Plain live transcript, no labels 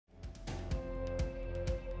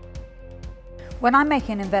When I'm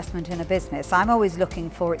making an investment in a business, I'm always looking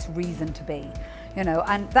for its reason to be,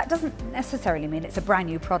 and that doesn't necessarily mean it's a brand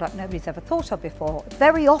new product nobody's ever thought of before.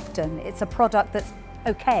 Very often it's a product that's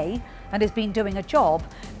okay and has been doing a job,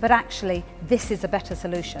 but actually this is a better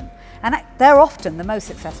solution. And they're often the most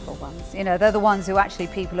successful ones. They're the ones who actually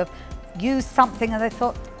people have used something and they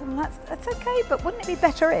thought, well, that's okay, but wouldn't it be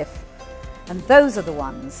better if? And those are the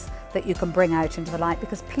ones that you can bring out into the light,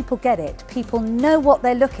 because people get it. People know what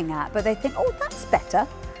they're looking at, but they think, oh, that's better.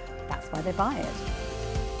 That's why they buy it.